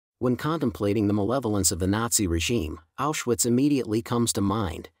When contemplating the malevolence of the Nazi regime, Auschwitz immediately comes to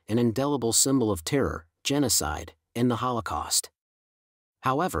mind, an indelible symbol of terror, genocide, and the Holocaust.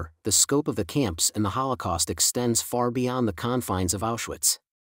 However, the scope of the camps and the Holocaust extends far beyond the confines of Auschwitz.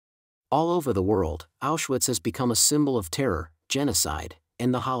 All over the world, Auschwitz has become a symbol of terror, genocide,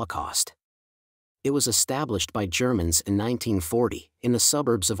 and the Holocaust. It was established by Germans in 1940, in the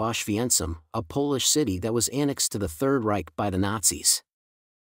suburbs of Auschwitz, a Polish city that was annexed to the Third Reich by the Nazis.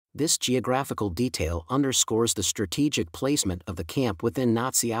 This geographical detail underscores the strategic placement of the camp within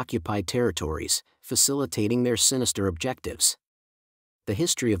Nazi-occupied territories, facilitating their sinister objectives. The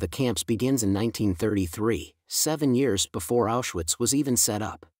history of the camps begins in 1933, 7 years before Auschwitz was even set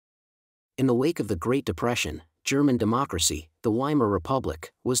up. In the wake of the Great Depression, German democracy, the Weimar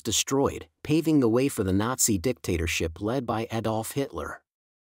Republic, was destroyed, paving the way for the Nazi dictatorship led by Adolf Hitler.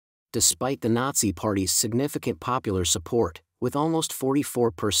 Despite the Nazi Party's significant popular support, with almost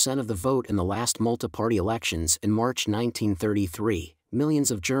 44% of the vote in the last multi-party elections in March 1933, millions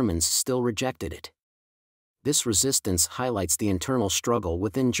of Germans still rejected it. This resistance highlights the internal struggle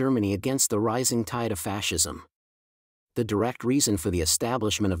within Germany against the rising tide of fascism. The direct reason for the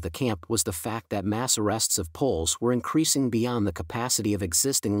establishment of the camp was the fact that mass arrests of Poles were increasing beyond the capacity of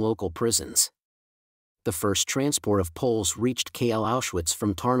existing local prisons. The first transport of Poles reached KL Auschwitz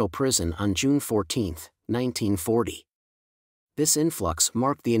from Tarnow prison on June 14, 1940. This influx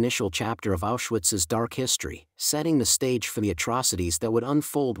marked the initial chapter of Auschwitz's dark history, setting the stage for the atrocities that would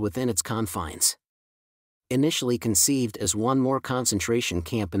unfold within its confines. Initially conceived as one more concentration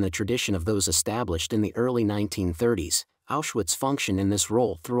camp in the tradition of those established in the early 1930s, Auschwitz functioned in this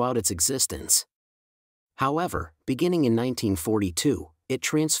role throughout its existence. However, beginning in 1942, it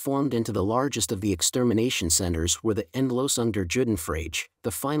transformed into the largest of the extermination centers where the Endlösung der Judenfrage,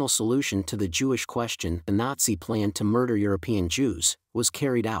 the final solution to the Jewish question, the Nazi plan to murder European Jews, was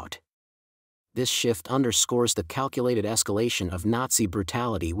carried out. This shift underscores the calculated escalation of Nazi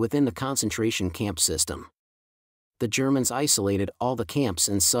brutality within the concentration camp system. The Germans isolated all the camps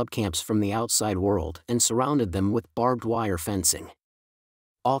and subcamps from the outside world and surrounded them with barbed wire fencing.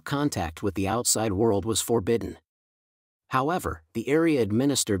 All contact with the outside world was forbidden. However, the area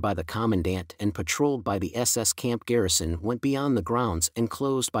administered by the commandant and patrolled by the SS camp garrison went beyond the grounds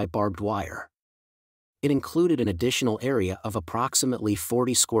enclosed by barbed wire. It included an additional area of approximately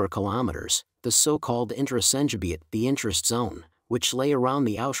 40 square kilometers, the so-called Interessengebiet, the interest zone, which lay around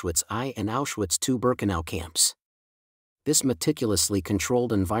the Auschwitz I and Auschwitz II-Birkenau camps. This meticulously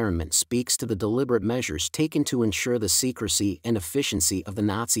controlled environment speaks to the deliberate measures taken to ensure the secrecy and efficiency of the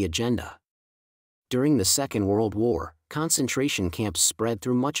Nazi agenda. During the Second World War, concentration camps spread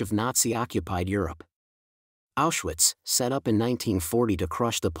through much of Nazi-occupied Europe. Auschwitz, set up in 1940 to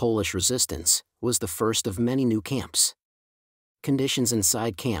crush the Polish resistance, was the first of many new camps. Conditions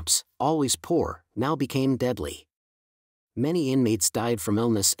inside camps, always poor, now became deadly. Many inmates died from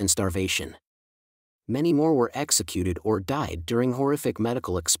illness and starvation. Many more were executed or died during horrific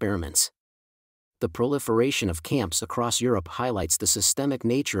medical experiments. The proliferation of camps across Europe highlights the systemic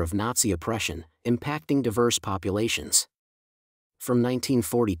nature of Nazi oppression, impacting diverse populations. From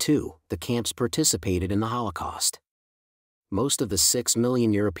 1942, the camps participated in the Holocaust. Most of the 6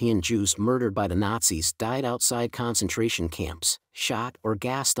 million European Jews murdered by the Nazis died outside concentration camps, shot or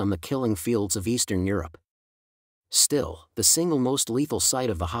gassed on the killing fields of Eastern Europe. Still, the single most lethal site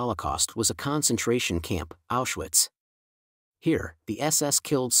of the Holocaust was a concentration camp, Auschwitz. Here, the SS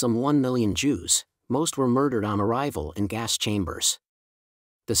killed some 1 million Jews, most were murdered on arrival in gas chambers.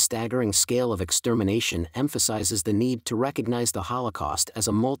 The staggering scale of extermination emphasizes the need to recognize the Holocaust as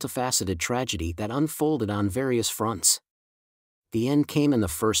a multifaceted tragedy that unfolded on various fronts. The end came in the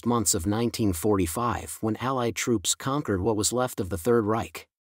first months of 1945 when Allied troops conquered what was left of the Third Reich.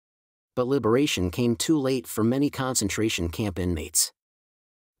 But liberation came too late for many concentration camp inmates.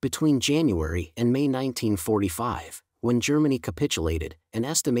 Between January and May 1945, when Germany capitulated, an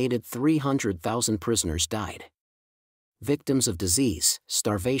estimated 300,000 prisoners died. Victims of disease,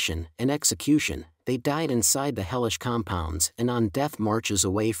 starvation, and execution, they died inside the hellish compounds and on death marches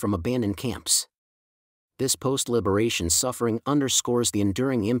away from abandoned camps. This post-liberation suffering underscores the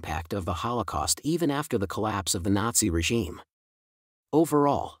enduring impact of the Holocaust even after the collapse of the Nazi regime.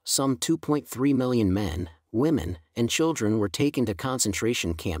 Overall, some 2.3 million men, women, and children were taken to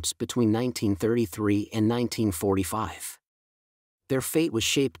concentration camps between 1933 and 1945. Their fate was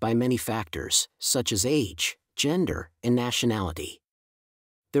shaped by many factors, such as age, gender, and nationality.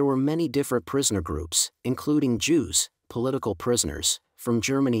 There were many different prisoner groups, including Jews, political prisoners, from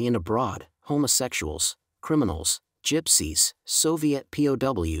Germany and abroad, homosexuals, criminals, gypsies, Soviet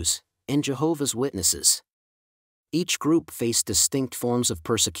POWs, and Jehovah's Witnesses. Each group faced distinct forms of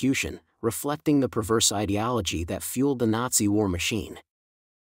persecution, reflecting the perverse ideology that fueled the Nazi war machine.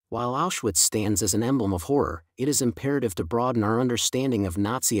 While Auschwitz stands as an emblem of horror, it is imperative to broaden our understanding of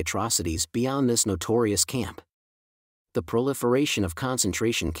Nazi atrocities beyond this notorious camp. The proliferation of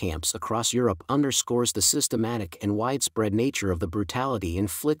concentration camps across Europe underscores the systematic and widespread nature of the brutality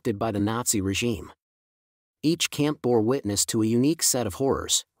inflicted by the Nazi regime. Each camp bore witness to a unique set of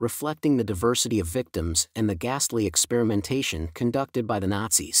horrors, reflecting the diversity of victims and the ghastly experimentation conducted by the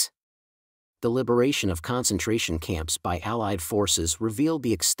Nazis. The liberation of concentration camps by Allied forces revealed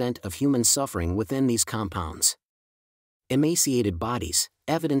the extent of human suffering within these compounds. Emaciated bodies,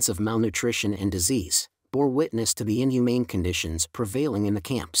 evidence of malnutrition and disease, bore witness to the inhumane conditions prevailing in the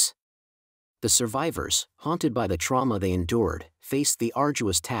camps. The survivors, haunted by the trauma they endured, faced the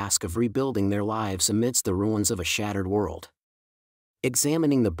arduous task of rebuilding their lives amidst the ruins of a shattered world.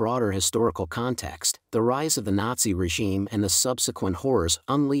 Examining the broader historical context, the rise of the Nazi regime and the subsequent horrors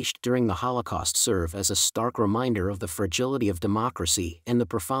unleashed during the Holocaust serve as a stark reminder of the fragility of democracy and the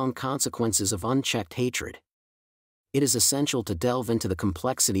profound consequences of unchecked hatred. It is essential to delve into the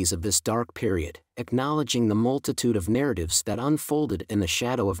complexities of this dark period, acknowledging the multitude of narratives that unfolded in the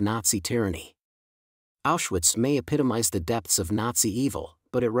shadow of Nazi tyranny. Auschwitz may epitomize the depths of Nazi evil,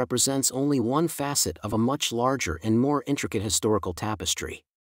 but it represents only one facet of a much larger and more intricate historical tapestry.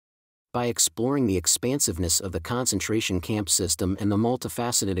 By exploring the expansiveness of the concentration camp system and the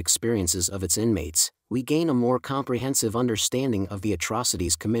multifaceted experiences of its inmates, we gain a more comprehensive understanding of the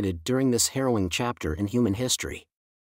atrocities committed during this harrowing chapter in human history.